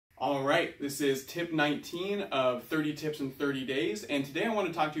All right, this is tip 19 of 30 tips in 30 days, and today I want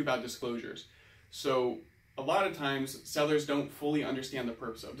to talk to you about disclosures. So a lot of times sellers don't fully understand the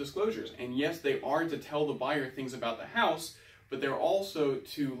purpose of disclosures, and yes, they are to tell the buyer things about the house, but they're also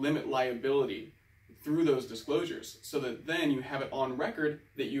to limit liability through those disclosures, so that then you have it on record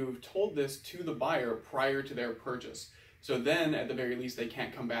that you've told this to the buyer prior to their purchase. So then, at the very least, they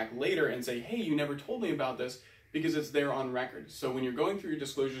can't come back later and say, hey, you never told me about this, because it's there on record. So when you're going through your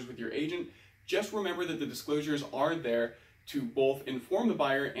disclosures with your agent, just remember that the disclosures are there to both inform the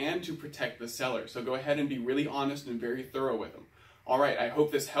buyer and to protect the seller. So go ahead and be really honest and very thorough with them. All right, I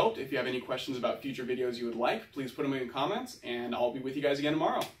hope this helped. If you have any questions about future videos you would like, please put them in the comments, and I'll be with you guys again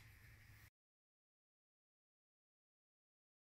tomorrow.